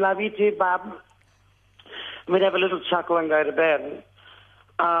night, babe, love you too, bub. And we'd have a little chuckle and go to bed.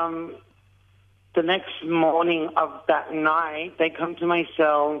 The next morning of that night, they come to my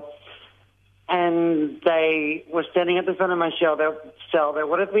cell, and they were standing at the front of my cell. There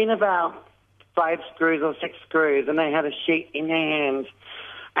would have been about 5 screws or 6 screws, and they had a sheet in their hands.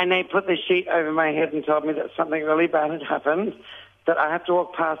 And they put the sheet over my head and told me that something really bad had happened, that I have to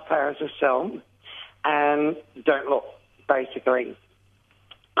walk past Paris' cell, and don't look, basically.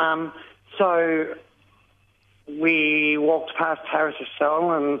 So we walked past Harris's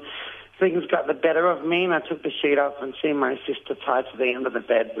cell and things got the better of me, and I took the sheet off and seen my sister tied to the end of the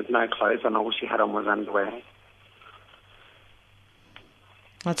bed with no clothes on. All she had on was underwear.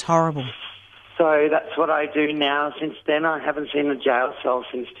 That's horrible. So that's what I do now. Since then, I haven't seen a jail cell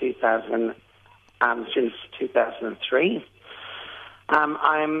since 2003.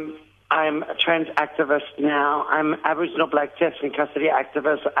 I'm a trans activist now. I'm Aboriginal Black Deaths in Custody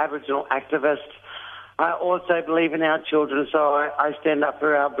activist, Aboriginal activist. I also believe in our children, so I stand up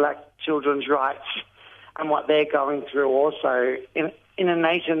for our black children's rights and what they're going through also in a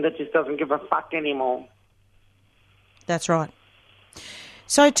nation that just doesn't give a fuck anymore. That's right.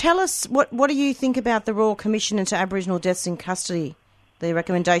 So tell us, what do you think about the Royal Commission into Aboriginal Deaths in Custody? The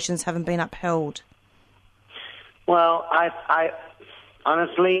recommendations haven't been upheld. Well, I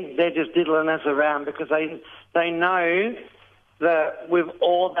honestly, they're just diddling us around because they know that with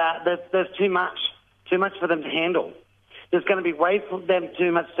all that, there's too much for them to handle. There's going to be way for them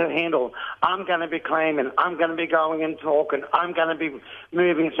too much to handle. I'm going to be claiming, I'm going to be going and talking, I'm going to be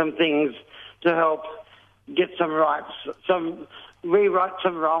moving some things to help get some rights, rewrite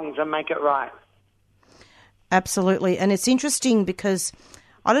some wrongs and make it right. Absolutely. And it's interesting because,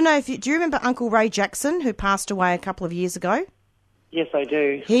 I don't know, do you remember Uncle Ray Jackson, who passed away a couple of years ago? Yes, I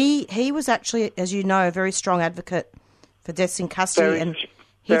do. He was actually, as you know, a very strong advocate for deaths in custody.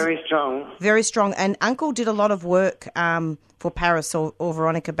 Very strong. Very strong. And Uncle did a lot of work for Paris or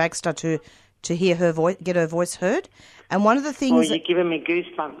Veronica Baxter to hear her voice, get her voice heard. And one of the things... Well, you're giving me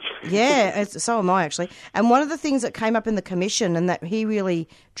goosebumps. Yeah, so am I, actually. And one of the things that came up in the commission and that he really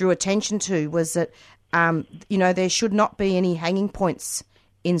drew attention to was that, there should not be any hanging points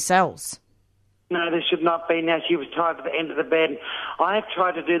in cells. No, there should not be. Now, she was tied to the end of the bed. I have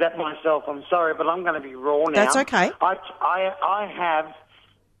tried to do that myself. I'm sorry, but I'm going to be raw now. That's okay. I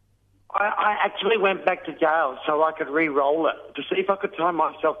actually went back to jail so I could re-roll it to see if I could tie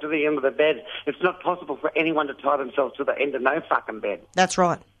myself to the end of the bed. It's not possible for anyone to tie themselves to the end of no fucking bed. That's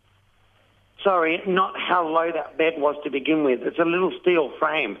right. Sorry, not how low that bed was to begin with. It's a little steel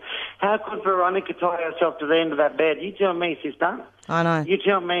frame. How could Veronica tie herself to the end of that bed? You tell me, sister. I know. You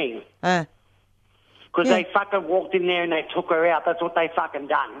tell me. Because they fucking walked in there and they took her out. That's what they fucking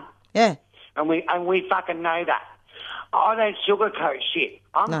done. Yeah. And we fucking know that. I don't sugarcoat shit.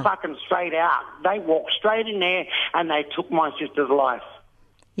 I'm fucking straight out. They walked straight in there and they took my sister's life.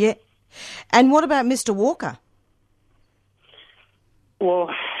 Yeah. And what about Mr. Walker? Well,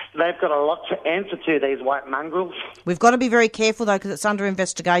 they've got a lot to answer to, these white mongrels. We've got to be very careful, though, because it's under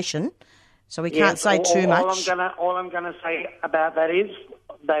investigation, so we can't say too much. All I'm going to say about that is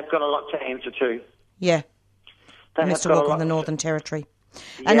they've got a lot to answer to. Yeah. Mr. Walker in the Northern Territory.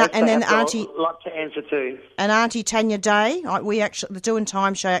 And then Auntie, a lot to answer to. And Auntie Tanya Day, the Doing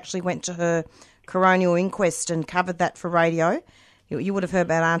Time show actually went to her coronial inquest and covered that for radio. You would have heard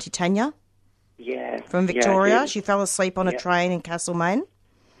about Auntie Tanya. Yeah. From Victoria. Yeah, she fell asleep on a train in Castlemaine.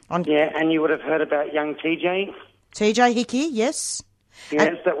 And you would have heard about young TJ. TJ Hickey, yes.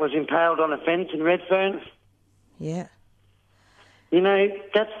 Yes, that was impaled on a fence in Redfern. Yeah. You know,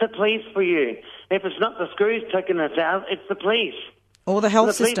 that's the police for you. If it's not the screws taking us out, it's the police. Or the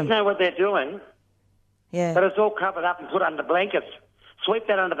health system. The police know what they're doing. Yeah. But it's all covered up and put under blankets. Sweep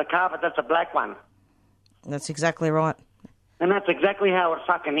that under the carpet, that's a black one. That's exactly right. And that's exactly how it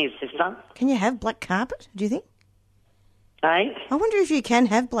fucking is, sister. Can you have black carpet, do you think? Hey? I wonder if you can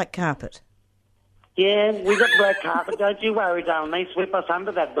have black carpet. Yeah, we got black carpet. Don't you worry, darling. They sweep us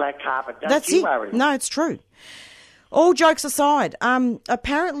under that black carpet. Don't you worry. No, it's true. All jokes aside,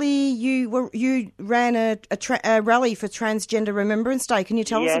 apparently you ran a rally for Transgender Remembrance Day. Can you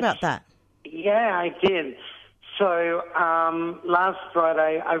tell us about that? Yeah, I did. So last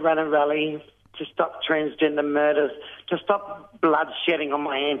Friday I ran a rally to stop transgender murders, to stop blood shedding on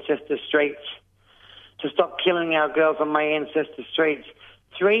my ancestors' streets, to stop killing our girls on my ancestors' streets.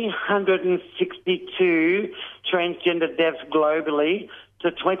 362 transgender deaths globally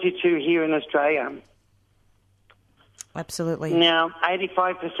to 22 here in Australia. Absolutely. Now,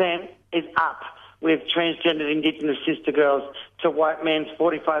 85% is up with transgendered Indigenous sister girls to white men's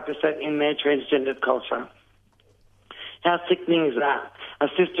 45% in their transgendered culture. How sickening is that? A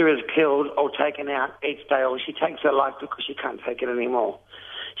sister is killed or taken out each day, or she takes her life because she can't take it anymore.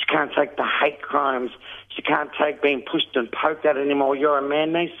 She can't take the hate crimes. She can't take being pushed and poked at anymore. You're a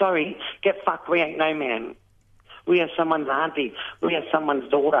man. No, sorry. Get fucked. We ain't no man. We are someone's auntie. We are someone's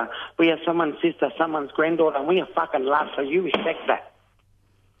daughter. We are someone's sister, someone's granddaughter, and we are fucking love, so you respect that.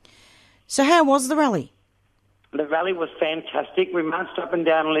 So how was the rally? The rally was fantastic. We marched up and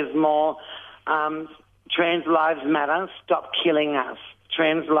down Lismore. Trans Lives Matter, stop killing us.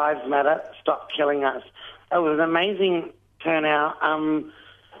 Trans Lives Matter, stop killing us. It was an amazing turnout.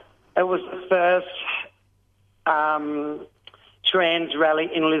 It was the first trans rally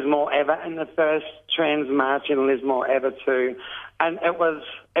in Lismore ever, and the first trans march in Lismore ever too. And it was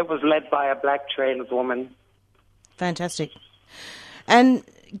led by a black trans woman. Fantastic. And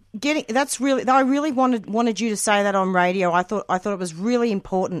I really wanted you to say that on radio. I thought it was really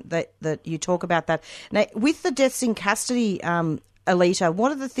important that you talk about that. Now, with the deaths in custody, Alita,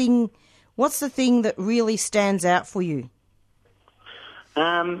 what's the thing that really stands out for you?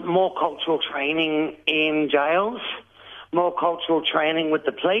 More cultural training in jails, more cultural training with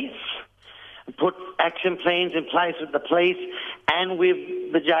the police, put action plans in place with the police and with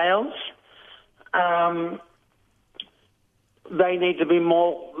the jails. They need to be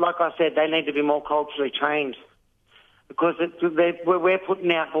more, like I said, they need to be more culturally trained, because we're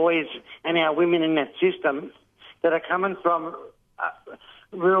putting our boys and our women in that system that are coming from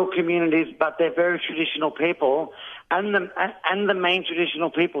rural communities, but they're very traditional people, and the main traditional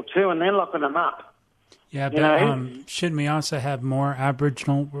people too, and they're locking them up. Yeah, but shouldn't we also have more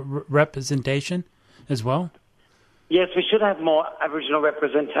Aboriginal representation as well? Yes, we should have more Aboriginal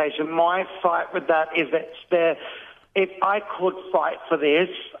representation. My fight with that is that if I could fight for this,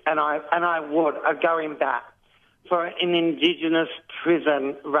 and I would, I'd go in back for an Indigenous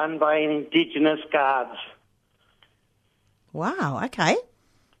prison run by Indigenous guards. Wow, okay.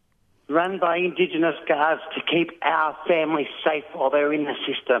 Run by Indigenous guards to keep our families safe while they're in the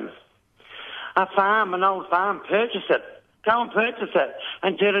system. An old farm, purchase it. Go and purchase it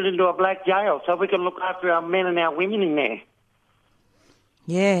and turn it into a black jail so we can look after our men and our women in there.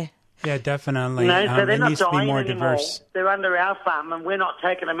 Yeah. Yeah, definitely. No, so they're it not needs to be dying more anymore. diverse. They're under our farm, and we're not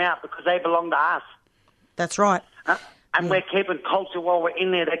taking them out because they belong to us. That's right. And we're keeping culture while we're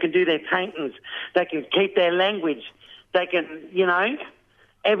in there. They can do their paintings. They can keep their language. They can,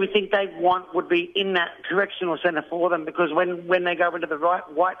 everything they want would be in that correctional centre for them, because when they go into the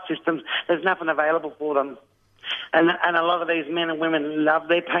white systems, there's nothing available for them. And a lot of these men and women love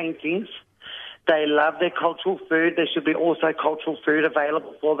their paintings. They love their cultural food. There should be also cultural food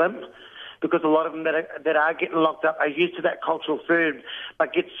available for them, because a lot of them that are getting locked up are used to that cultural food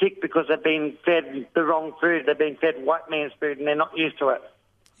but get sick because they've been fed the wrong food. They've been fed white man's food and they're not used to it.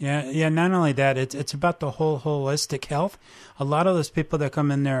 Yeah. Not only that, it's about the whole holistic health. A lot of those people that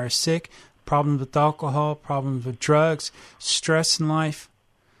come in there are sick, problems with alcohol, problems with drugs, stress in life,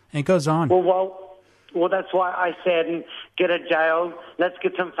 and it goes on. Well, that's why I said get a jail. Let's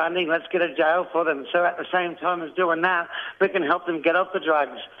get some funding. Let's get a jail for them. So at the same time as doing that, we can help them get off the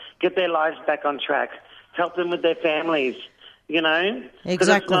drugs, get their lives back on track, help them with their families, Exactly.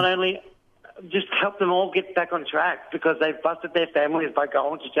 It's not only just help them all get back on track, because they've busted their families by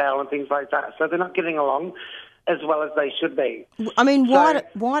going to jail and things like that. So they're not getting along as well as they should be. I mean,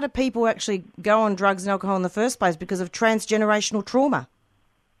 why do people actually go on drugs and alcohol in the first place? Because of transgenerational trauma.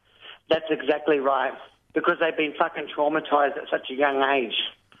 That's exactly right, because they've been fucking traumatised at such a young age.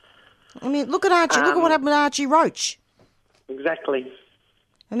 I mean, look at Archie. Look at what happened to Archie Roach. Exactly.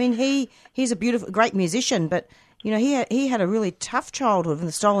 I mean, he's a great musician, but he had a really tough childhood in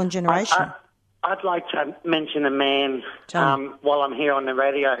the stolen generation. I'd like to mention a man while I'm here on the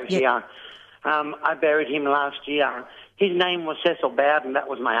radio here. I buried him last year. His name was Cecil Bowden. That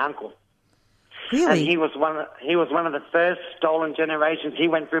was my uncle. Really? And he was one of the first stolen generations. He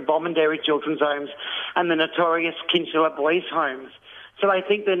went through Bomaderry Children's Homes and the notorious Kinchela Boys Homes. So I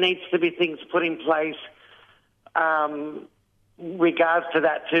think there needs to be things put in place regards to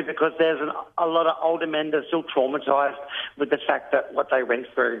that too, because there's a lot of older men that are still traumatised with the fact that what they went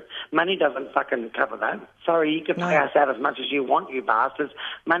through. Money doesn't fucking cover that. Sorry, you can pay us out as much as you want, you bastards.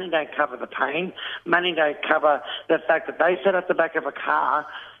 Money don't cover the pain. Money don't cover the fact that they sat at the back of a car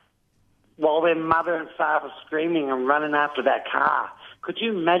while their mother and father were screaming and running after that car. Could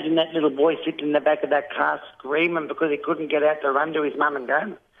you imagine that little boy sitting in the back of that car screaming because he couldn't get out to run to his mum and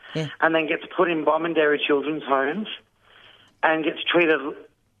dad? Yeah. And then gets put in Bomaderry Children's Homes and gets treated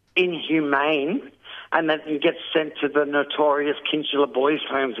inhumane, and then gets sent to the notorious Kinchela Boys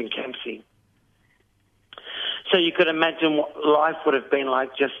Homes in Kempsey. So you could imagine what life would have been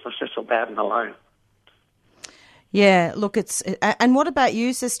like just for Cecil Bowden alone. Yeah, look, and what about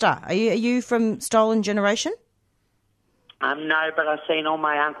you, sister? Are you from stolen generation? No, but I've seen all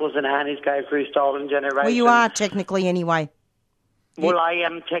my uncles and aunties go through stolen generation. Well, you are technically anyway. Well, I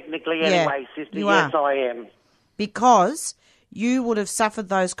am technically anyway, sister. Yes, I am. Because you would have suffered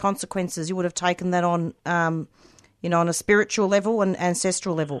those consequences. You would have taken that on, on a spiritual level and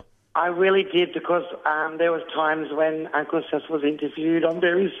ancestral level. I really did, because there was times when Uncle Cecil was interviewed. I'm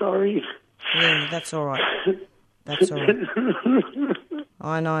very sorry. Yeah, that's all right. That's all right.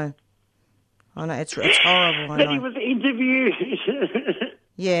 I know. It's horrible. I That know. he was interviewed.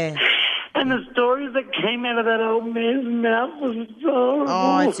 Yeah. And the stories that came out of that old man's mouth was horrible.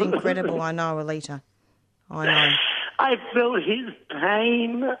 Oh, it's incredible. I know, Alita. I know. I felt his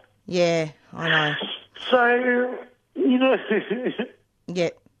pain. Yeah, I know. So, you know. Yeah.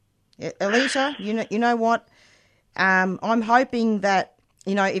 Alita, you know what? I'm hoping that,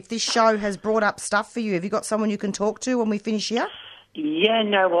 if this show has brought up stuff for you, have you got someone you can talk to when we finish here? Yeah,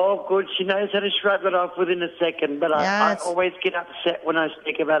 no, all good. She knows how to shrug it off within a second, but I always get upset when I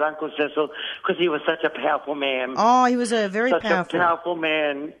speak about Uncle Cecil because he was such a powerful man. Oh, he was a very such powerful. a powerful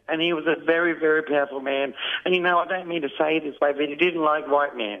man, and he was a very, very powerful man. And, I don't mean to say it this way, but he didn't like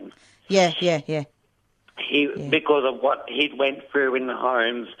white men. Yeah. Because of what he'd went through in the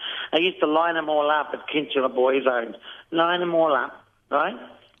homes. I used to line them all up at Kinchela Boys' Homes. Line them all up, right?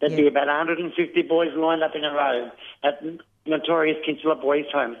 There'd be about 150 boys lined up in a row at notorious Kinchela Boys'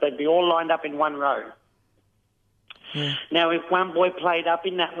 Homes. They'd be all lined up in one row. Yeah. Now, if one boy played up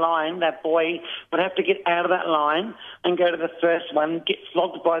in that line, that boy would have to get out of that line and go to the first one, get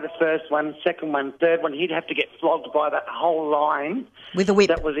flogged by the first one, second one, third one. He'd have to get flogged by that whole line. With a whip.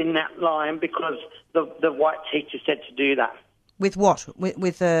 That was in that line because the white teacher said to do that. With what?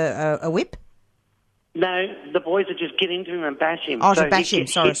 With a whip? No, the boys would just get into him and bash him. Oh, to bash him.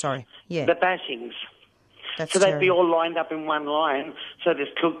 Sorry. Yeah. The bashings. That's so they'd terrible. be all lined up in one line so this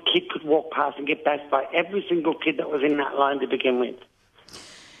kid could walk past and get bashed by every single kid that was in that line to begin with.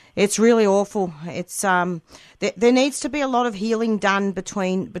 It's really awful. It's there needs to be a lot of healing done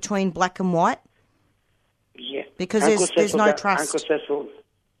between black and white. Yeah. Because there's no trust.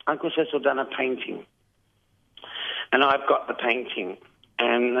 Uncle Cecil done a painting. And I've got the painting.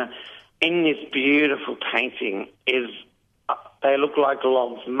 And in this beautiful painting is... they look like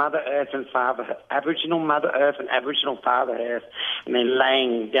logs, Mother Earth and Father, Aboriginal Mother Earth and Aboriginal Father Earth, and they're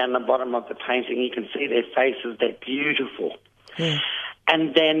laying down the bottom of the painting. You can see their faces, they're beautiful. Yeah.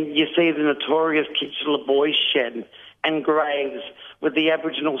 And then you see the notorious Kinchela Boys shed and graves with the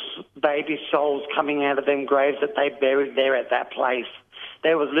Aboriginal baby souls coming out of them graves that they buried there at that place.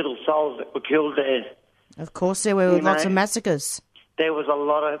 There was little souls that were killed there. Of course there were lots of massacres. There was a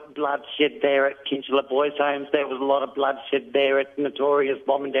lot of bloodshed there at Kinchela Boys' Homes. There was a lot of bloodshed there at notorious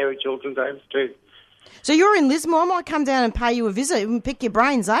Bomaderry Children's Homes too. So you're in Lismore. I might come down and pay you a visit and pick your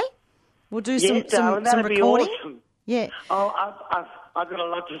brains, eh? We'll do some that'd be recording. Awesome. Yeah. Oh, I've got a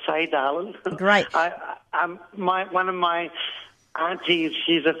lot to say, darling. Great. One of my aunties,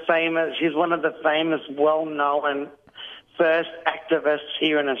 she's one of the famous, well-known first activists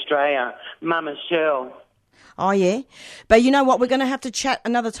here in Australia, Mama Shirl. Oh, yeah. But you know what? We're going to have to chat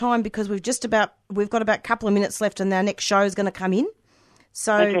another time because we've got about a couple of minutes left and our next show is going to come in.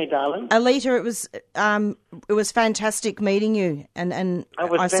 So, okay, darling. Alita, it was fantastic meeting you, and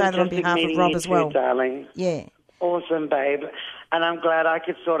I say that on behalf of Rob as well. Darling. Yeah. Awesome, babe. And I'm glad I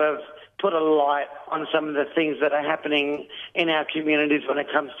could sort of put a light on some of the things that are happening in our communities when it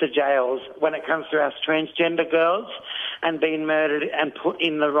comes to jails, when it comes to our transgender girls and being murdered and put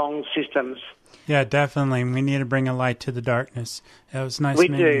in the wrong systems. Yeah, definitely. We need to bring a light to the darkness. It was nice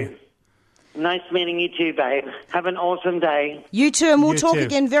meeting you. We do. Nice meeting you too, babe. Have an awesome day. You too, and we'll talk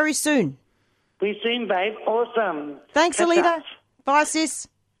again very soon. We soon, babe. Awesome. Thanks, Alita. Bye, sis.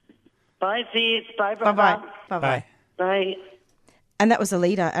 Bye, sis. Bye-bye. Bye-bye. Bye. And that was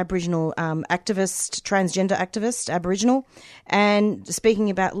Alita, Aboriginal activist, transgender activist, Aboriginal, and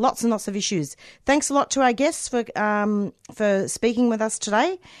speaking about lots and lots of issues. Thanks a lot to our guests for speaking with us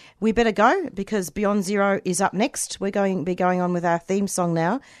today. We better go because Beyond Zero is up next. We're going to be going on with our theme song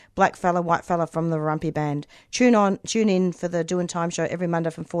now, Black Fella, White Fella from the Rumpy Band. Tune in for the Doing Time show every Monday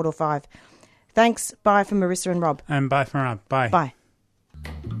from 4 to 5. Thanks. Bye from Marissa and Rob. And bye from Rob. Bye. Bye.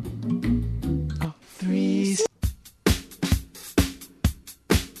 Three.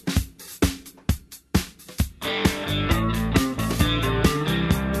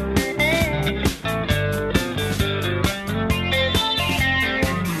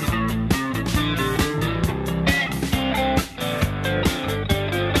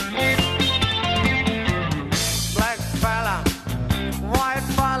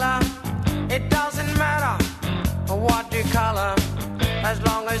 As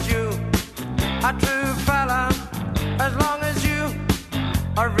long as you a true fella, as long as you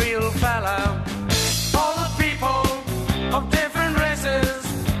a real fella.